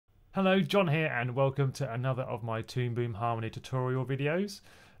Hello, John here, and welcome to another of my Toon Boom Harmony tutorial videos.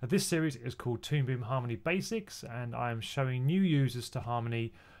 This series is called Toon Boom Harmony Basics, and I am showing new users to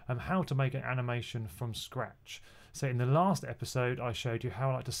Harmony how to make an animation from scratch. So in the last episode I showed you how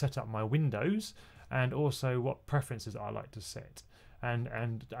I like to set up my windows and also what preferences I like to set.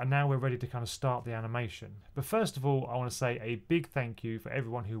 And now we're ready to kind of start the animation. But first of all, I want to say a big thank you for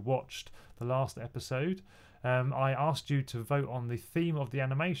everyone who watched the last episode. I asked you to vote on the theme of the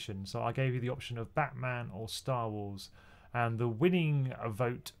animation, so I gave you the option of Batman or Star Wars, and the winning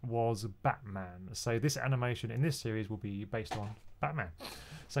vote was Batman. So this animation in this series will be based on Batman.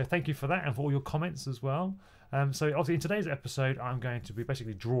 So thank you for that and for all your comments as well. So obviously in today's episode I'm going to be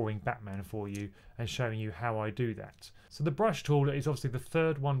basically drawing Batman for you and showing you how I do that. So the brush tool is obviously the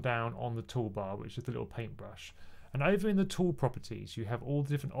third one down on the toolbar, which is the little paintbrush. And over in the tool properties you have all the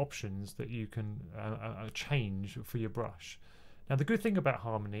different options that you can change for your brush. Now the good thing about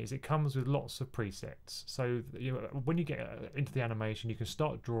Harmony is it comes with lots of presets, so when you get into the animation you can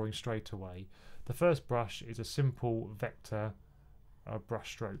start drawing straight away. The first brush is a simple vector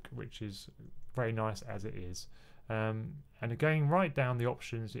brush stroke, which is very nice as it is. And going right down the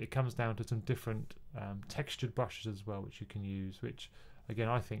options, it comes down to some different textured brushes as well, which you can use, which again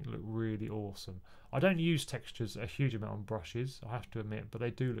I think look really awesome. I don't use textures a huge amount on brushes, I have to admit, but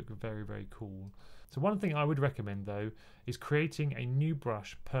they do look very, very cool. So one thing I would recommend though is creating a new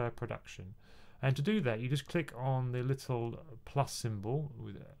brush per production. And to do that you just click on the little plus symbol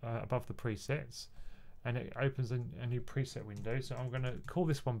above the presets, and it opens a new preset window. So I'm going to call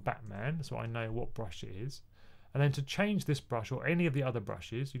this one Batman so I know what brush it is. And then to change this brush or any of the other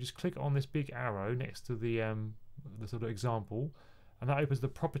brushes, you just click on this big arrow next to the sort of example, and that opens the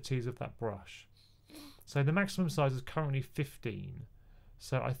properties of that brush. So the maximum size is currently 15.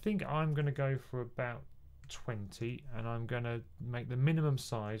 So I think I'm going to go for about 20, and I'm going to make the minimum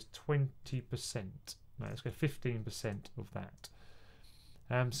size 20%. No, let's go 15% of that.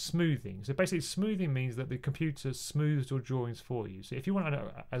 Smoothing. So basically smoothing means that the computer smooths your drawings for you. So if you want it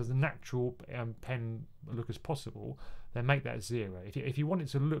as a natural pen look as possible, then make that 0. If you want it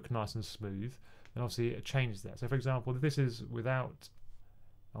to look nice and smooth, then obviously it changes that. So for example, this is without,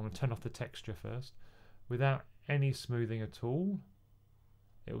 I'm going to turn off the texture first, without any smoothing at all,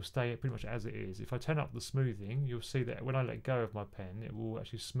 it will stay pretty much as it is. If I turn up the smoothing, you'll see that when I let go of my pen, it will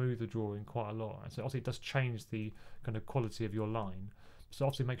actually smooth the drawing quite a lot. And so obviously it does change the kind of quality of your line. So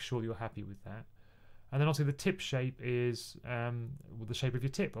obviously make sure you're happy with that. And then obviously the tip shape is the shape of your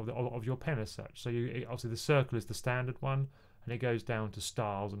tip, of your pen as such. So obviously the circle is the standard one, and it goes down to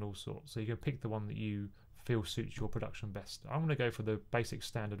stars and all sorts. So you can pick the one that you feel suits your production best. I'm going to go for the basic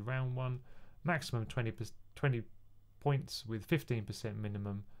standard round one, maximum 20 points with 15%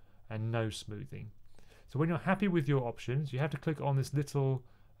 minimum and no smoothing. So when you're happy with your options, you have to click on this little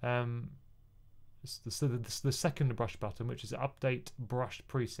the second brush button, which is Update Brush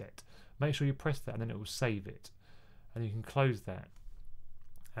Preset. Make sure you press that and then it will save it, and you can close that.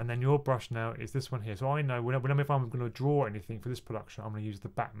 And then your brush now is this one here. So I know if I'm going to draw anything for this production, I'm going to use the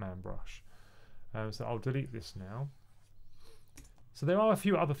Batman brush. So I'll delete this now. So there are a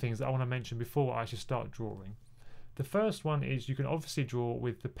few other things that I want to mention before I actually start drawing. The first one is you can obviously draw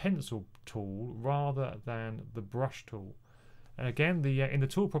with the pencil tool rather than the brush tool. And again, in the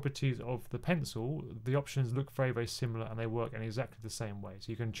tool properties of the pencil, the options look very, very similar and they work in exactly the same way.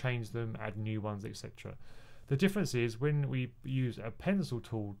 So you can change them, add new ones, etc. The difference is when we use a pencil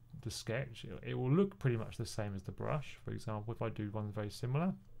tool to sketch, it will look pretty much the same as the brush. For example, if I do one very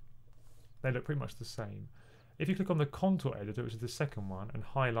similar, they look pretty much the same. If you click on the contour editor, which is the second one, and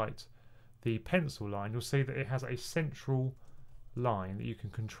highlight the pencil line, you'll see that it has a central line that you can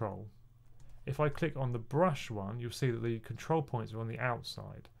control. If I click on the brush one, you'll see that the control points are on the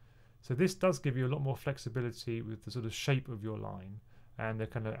outside. So this does give you a lot more flexibility with the sort of shape of your line and the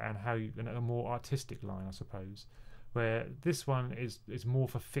kind of a more artistic line, I suppose. Where this one is more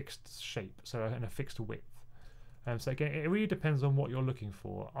for fixed shape, so and a fixed width. So again, it really depends on what you're looking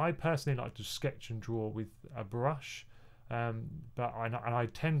for. I personally like to sketch and draw with a brush, but I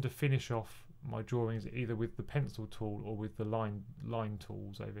tend to finish off my drawings either with the pencil tool or with the line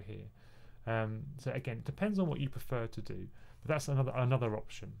tools over here. So again, it depends on what you prefer to do, but that's another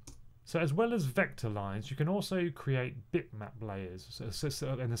option. So as well as vector lines, you can also create bitmap layers,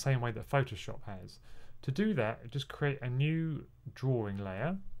 so in the same way that Photoshop has. To do that, just create a new drawing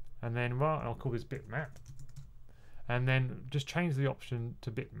layer, and then I'll call this bitmap, and then just change the option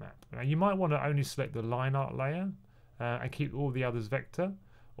to bitmap. Now you might want to only select the line art layer and keep all the others vector,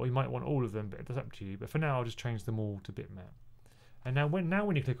 or you might want all of them, but that's up to you. But for now, I'll just change them all to bitmap. And now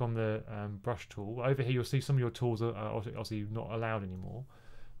when you click on the brush tool, over here you'll see some of your tools are obviously not allowed anymore.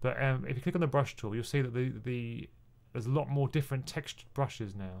 But if you click on the brush tool, you'll see that there's a lot more different textured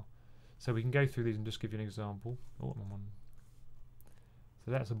brushes now. So we can go through these and just give you an example. Oh, I'm on. So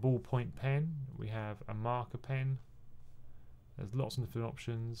that's a ballpoint pen. We have a marker pen. There's lots of different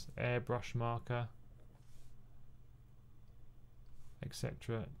options. Airbrush marker,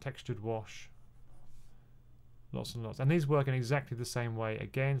 etc. Textured wash. Lots and lots. And these work in exactly the same way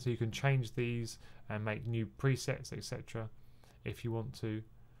again. So you can change these and make new presets, etc. if you want to.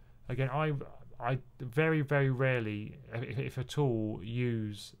 Again, I very, very rarely, if at all,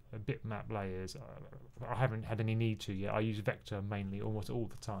 use bitmap layers. I haven't had any need to yet. I use vector mainly, almost all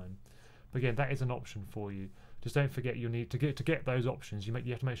the time. But again, that is an option for you. Just don't forget you'll need to get those options. You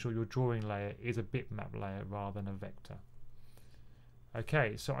have to make sure your drawing layer is a bitmap layer rather than a vector.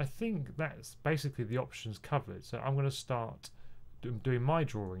 Okay, so I think that's basically the options covered. So I'm going to start doing my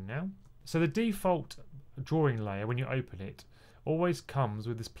drawing now. So the default drawing layer, when you open it, always comes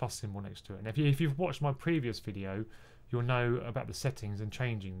with this plus symbol next to it. And if you've watched my previous video, you'll know about the settings and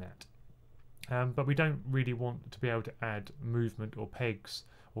changing that. But we don't really want to be able to add movement or pegs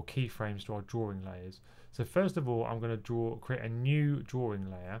or keyframes to our drawing layers. So first of all, I'm going to create a new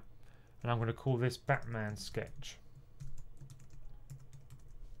drawing layer, and I'm going to call this Batman Sketch.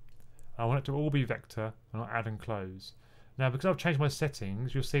 I want it to all be vector, and I'll add and close. Now, because I've changed my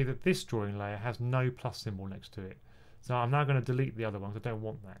settings, you'll see that this drawing layer has no plus symbol next to it. So I'm now going to delete the other ones. I don't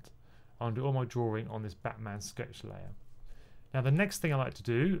want that. I'm going to do all my drawing on this Batman Sketch layer. Now, the next thing I like to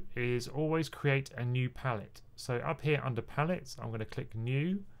do is always create a new palette. So up here under palettes, I'm going to click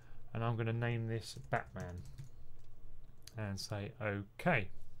new, and I'm going to name this Batman and say OK.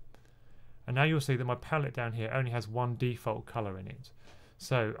 And now you'll see that my palette down here only has one default color in it.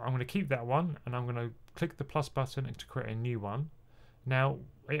 So I'm going to keep that one, and I'm going to click the plus button to create a new one. Now,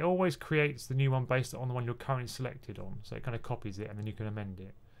 it always creates the new one based on the one you're currently selected on. So it kind of copies it, and then you can amend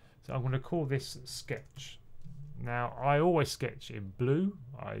it. So I'm going to call this Sketch. Now, I always sketch in blue.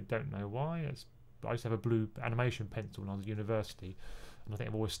 I don't know why. I used to have a blue animation pencil when I was at university, and I think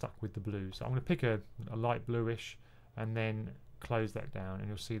I've always stuck with the blue. So I'm going to pick a light bluish and then close that down, and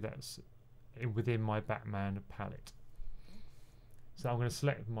you'll see that's within my Batman palette. So I'm going to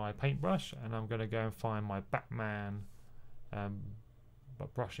select my paintbrush, and I'm going to go and find my Batman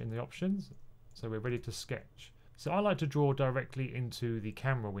brush in the options. So we're ready to sketch. So I like to draw directly into the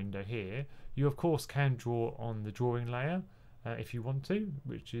camera window here. You of course can draw on the drawing layer if you want to,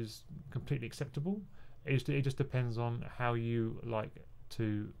 which is completely acceptable. It just depends on how you like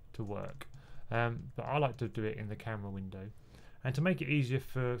to work. But I like to do it in the camera window. And to make it easier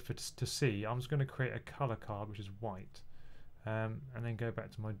to see, I'm just going to create a color card which is white, and then go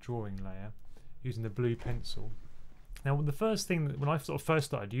back to my drawing layer using the blue pencil. Now, the first thing when I sort of first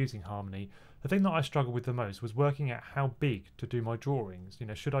started using Harmony, the thing that I struggled with the most was working out how big to do my drawings. You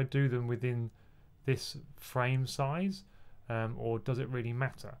know, should I do them within this frame size, or does it really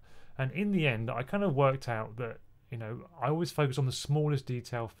matter? And in the end, I kind of worked out that, you know, I always focus on the smallest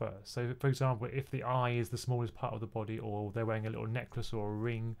detail first. So, for example, if the eye is the smallest part of the body, or they're wearing a little necklace or a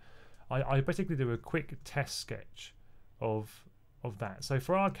ring, I basically do a quick test sketch of that. So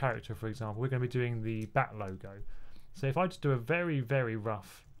for our character, for example, we're going to be doing the bat logo. So if I just do a very, very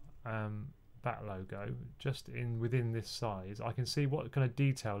rough bat logo just within this size, I can see what kind of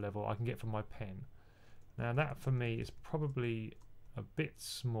detail level I can get from my pen. Now that for me is probably a bit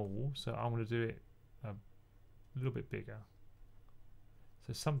small, so I'm going to do it a little bit bigger.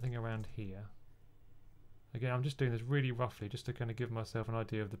 So something around here. Again, I'm just doing this really roughly just to kind of give myself an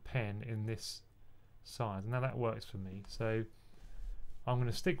idea of the pen in this size. And now that works for me. So I'm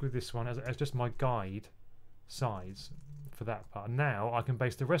going to stick with this one as just my guide size for that part. Now I can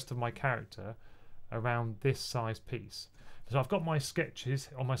base the rest of my character around this size piece. So I've got my sketches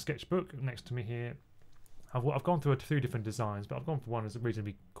on my sketchbook next to me here. I've gone through a few different designs, but I've gone for one that's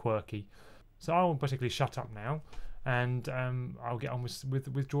reasonably quirky. So I'll basically shut up now, and I'll get on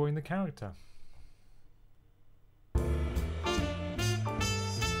with drawing the character.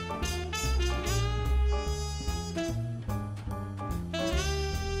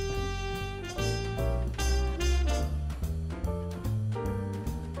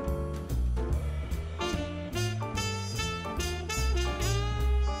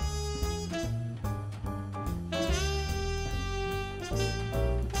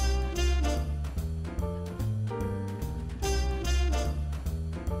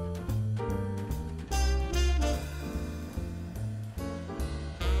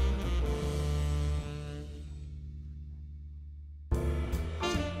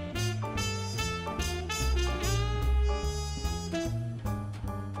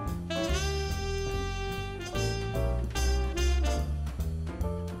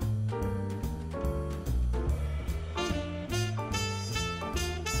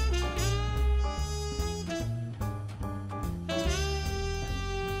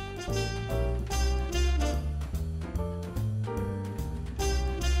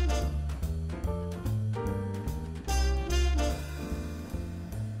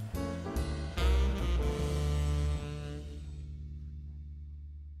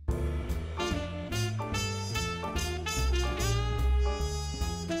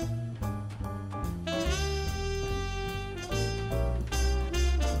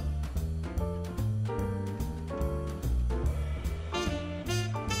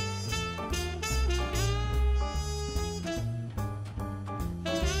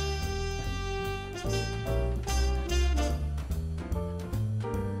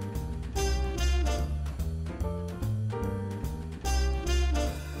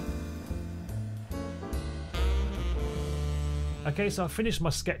 Okay, so I've finished my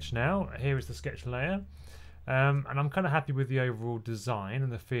sketch now. Here is the sketch layer. And I'm kind of happy with the overall design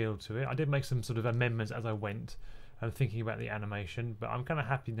and the feel to it. I did make some sort of amendments as I went, thinking about the animation, but I'm kind of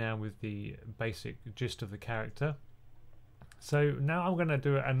happy now with the basic gist of the character. So now I'm going to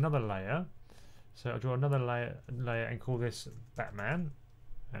do another layer. So I'll draw another layer and call this Batman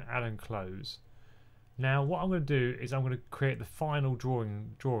and add and close. Now what I'm going to do is I'm going to create the final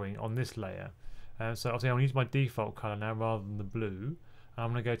drawing on this layer. So obviously I'm going to use my default colour now rather than the blue.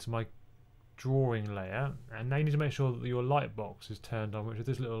 I'm going to go to my drawing layer, and now you need to make sure that your light box is turned on, which is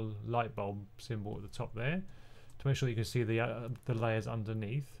this little light bulb symbol at the top there, to make sure you can see the layers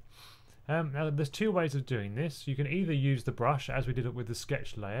underneath. Now there's two ways of doing this. You can either use the brush as we did it with the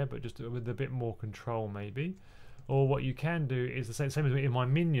sketch layer, but just with a bit more control maybe, or what you can do is the same as in my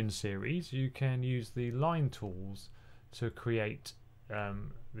minion series. You can use the line tools to create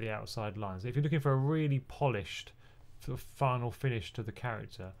the outside lines. If you're looking for a really polished sort of final finish to the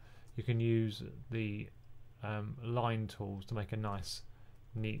character, you can use the line tools to make a nice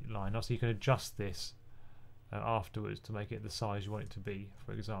neat line. Also you can adjust this afterwards to make it the size you want it to be,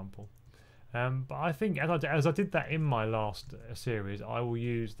 for example. But I think as I did that in my last series, I will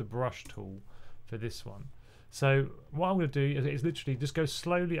use the brush tool for this one. So what I'm going to do is literally just go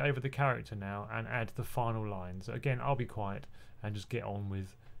slowly over the character now and add the final lines. So again, I'll be quiet and just get on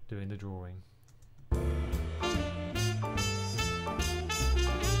with doing the drawing.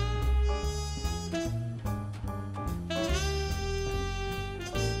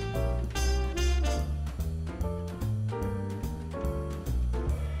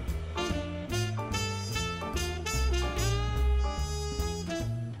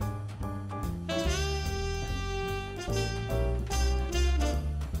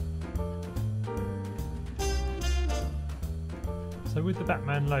 So with the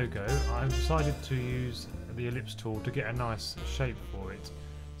Batman logo, I've decided to use the ellipse tool to get a nice shape for it.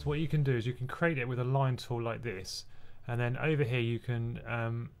 So what you can do is you can create it with a line tool like this, and then over here you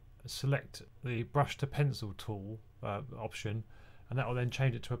can select the brush to pencil tool option, and that will then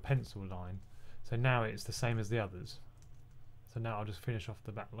change it to a pencil line. So now it's the same as the others. So now I'll just finish off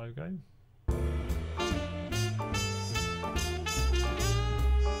the Bat logo.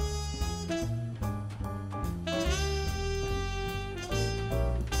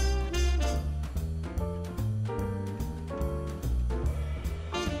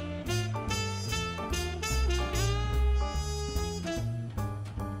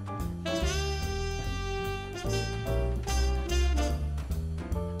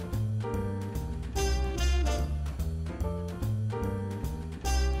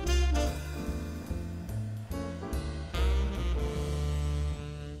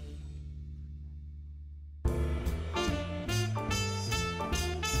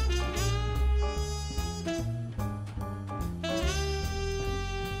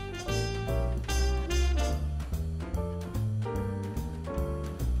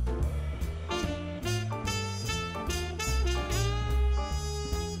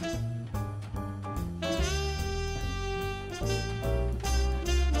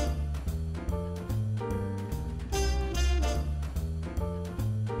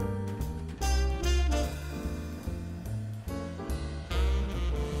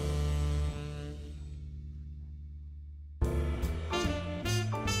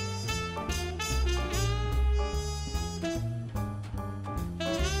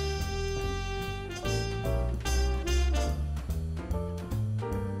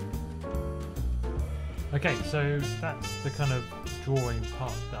 Okay, so that's the kind of drawing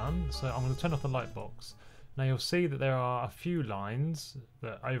part done. So I'm going to turn off the light box. Now you'll see that there are a few lines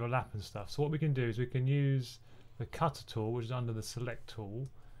that overlap and stuff. So what we can do is we can use the cutter tool, which is under the select tool,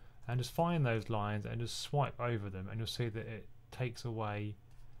 and just find those lines and just swipe over them, and you'll see that it takes away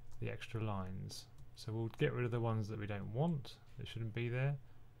the extra lines. So we'll get rid of the ones that we don't want, that shouldn't be there.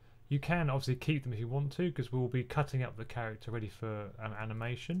 You can obviously keep them if you want to, because we'll be cutting up the character ready for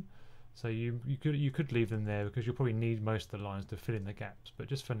animation. So you could leave them there because you'll probably need most of the lines to fill in the gaps, but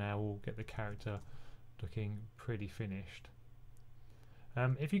just for now we'll get the character looking pretty finished.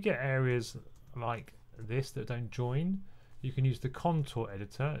 If you get areas like this that don't join, you can use the contour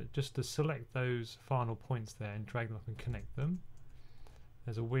editor just to select those final points there and drag them up and connect them.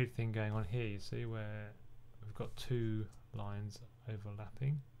 There's a weird thing going on here, you see, where we've got two lines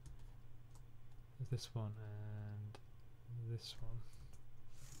overlapping. There's this one and this one.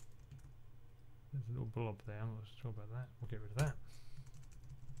 There's a little blob there, I'm not sure about that. We'll get rid of that.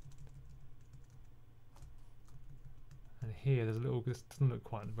 And here there's a little, this doesn't look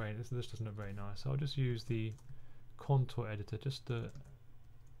quite very, this doesn't look very nice. So I'll just use the contour editor just to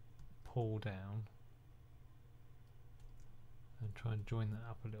pull down and try and join that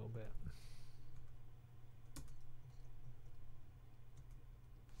up a little bit.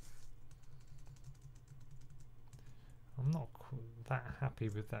 I'm not that happy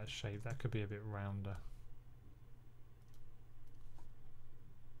with that shape. That could be a bit rounder.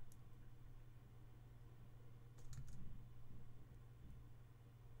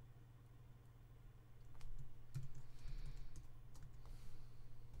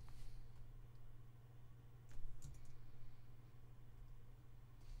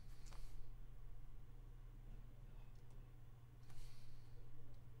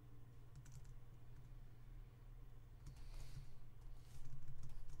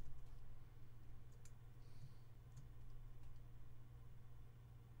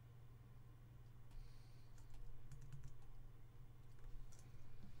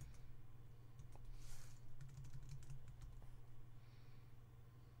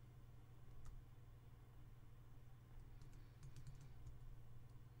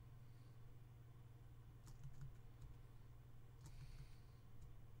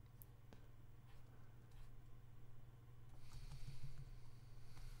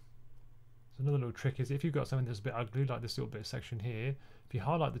 Another little trick is if you've got something that's a bit ugly, like this little bit of section here, if you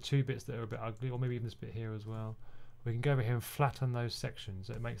highlight the two bits that are a bit ugly, or maybe even this bit here as well, we can go over here and flatten those sections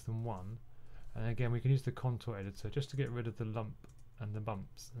so it makes them one. And again, we can use the contour editor just to get rid of the lump and the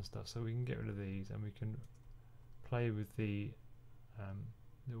bumps and stuff. So we can get rid of these, and we can play with the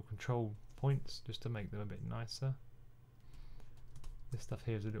little control points just to make them a bit nicer. This stuff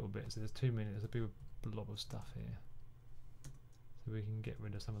here is a little bit, so there's 2 minutes, there's a big blob of stuff here. So we can get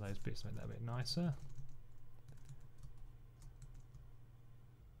rid of some of those bits, make that a bit nicer.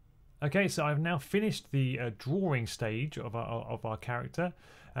 Okay, so I've now finished the drawing stage of our character,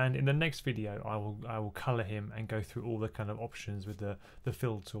 and in the next video I will colour him and go through all the kind of options with the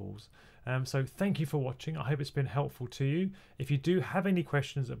fill tools. So thank you for watching. I hope it's been helpful to you. If you do have any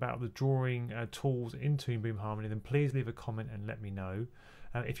questions about the drawing tools in Toon Boom Harmony, then please leave a comment and let me know.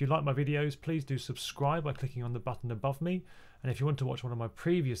 If you like my videos, please do subscribe by clicking on the button above me. And if you want to watch one of my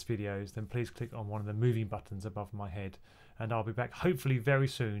previous videos, then please click on one of the moving buttons above my head. And I'll be back hopefully very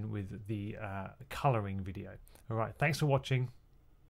soon with the colouring video. Alright, thanks for watching.